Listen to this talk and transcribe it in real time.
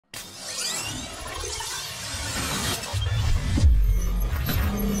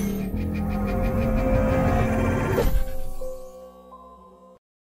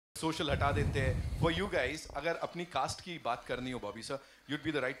social हटा देते हैं. For you guys, अगर अपनी कास्ट की बात करनी हो Bobby sir, you'd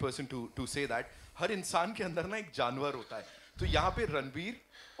be the right person to say that. हर इंसान के अंदर ना एक जानवर होता है. तो यहाँ पे रणबीर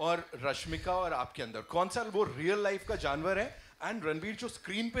और रश्मिका और आपके अंदर कौन सा वो रियल लाइफ का जानवर है? एंड रणबीर जो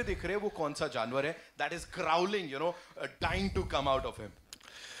स्क्रीन पे दिख रहे हैं वो कौन सा जानवर है? That is growling, you know, dying to come out of him.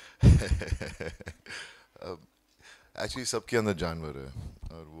 Actually सबके अंदर जानवर है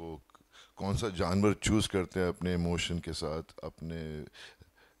और वो कौन सा जानवर चूज़ करते हैं अपने इमोशन के साथ, अपने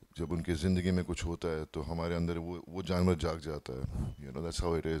जब उनकी ज़िंदगी में कुछ होता है तो हमारे अंदर वो जानवर जाग जाता है. You know that's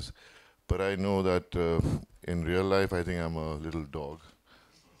how it is. But I know that in real life I think I am a little dog.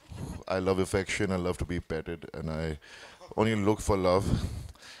 I love affection, I love to be petted, and I only look for love.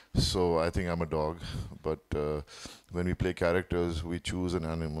 So I think I'm a dog. But when we play characters, we choose an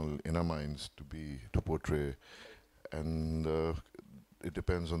animal in our minds to portray, and it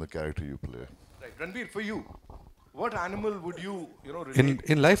depends on the character you play. Right, Ranbir, for you, what animal would you relate?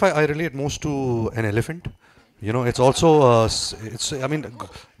 In life, I relate most to an elephant. You know, it's also, I mean,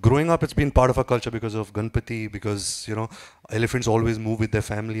 growing up, it's been part of our culture because of Ganpati, because, you know, elephants always move with their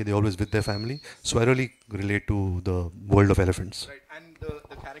family, they're always with their family. So I really relate to the world of elephants. Right, and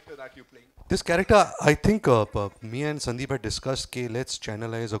the character that you're playing? This character, I think me and Sandeep had discussed, okay, let's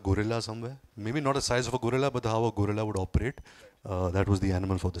channelize a gorilla somewhere. Maybe not the size of a gorilla, but how a gorilla would operate. That was the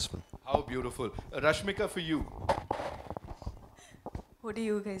animal for this film. How beautiful. Rashmika, for you? What do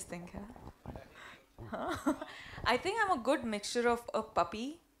you guys think? I think I'm a good mixture of a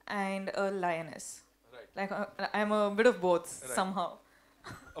puppy and a lioness. Right. Like I'm a bit of both somehow.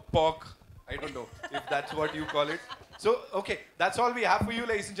 A pork. I don't know if that's what you call it. So, okay, that's all we have for you,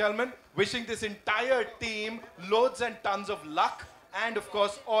 ladies and gentlemen. Wishing this entire team loads and tons of luck. And of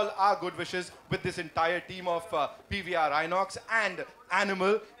course, all our good wishes with this entire team of PVR Inox and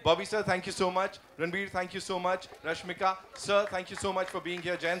Animal. Bobby sir, thank you so much. Ranbir, thank you so much. Rashmika, sir, thank you so much for being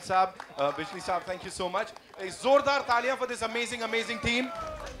here. Jain Saab, Bijli Saab, thank you so much. Zordar Taliyan for this amazing, amazing team.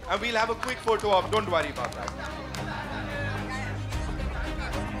 And we'll have a quick photo op. Don't worry about that.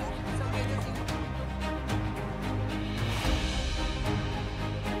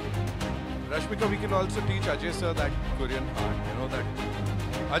 Rashmika, we can also teach Ajay sir that Korean art, you know that.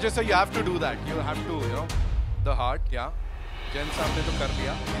 Ajay sir, you have to do that. You have to, you know, the heart, yeah. Jen Saab ne to kar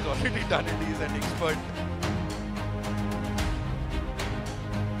liya. He's already done it. He's an expert.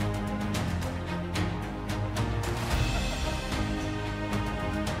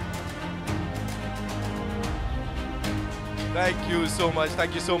 Thank you so much.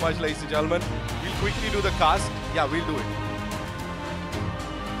 Thank you so much, ladies and gentlemen. We'll quickly do the cast. Yeah, we'll do it.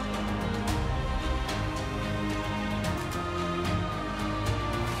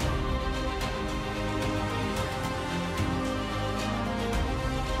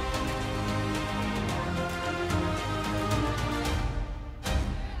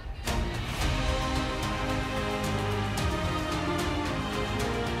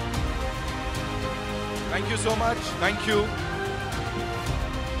 Thank you so much. Thank you.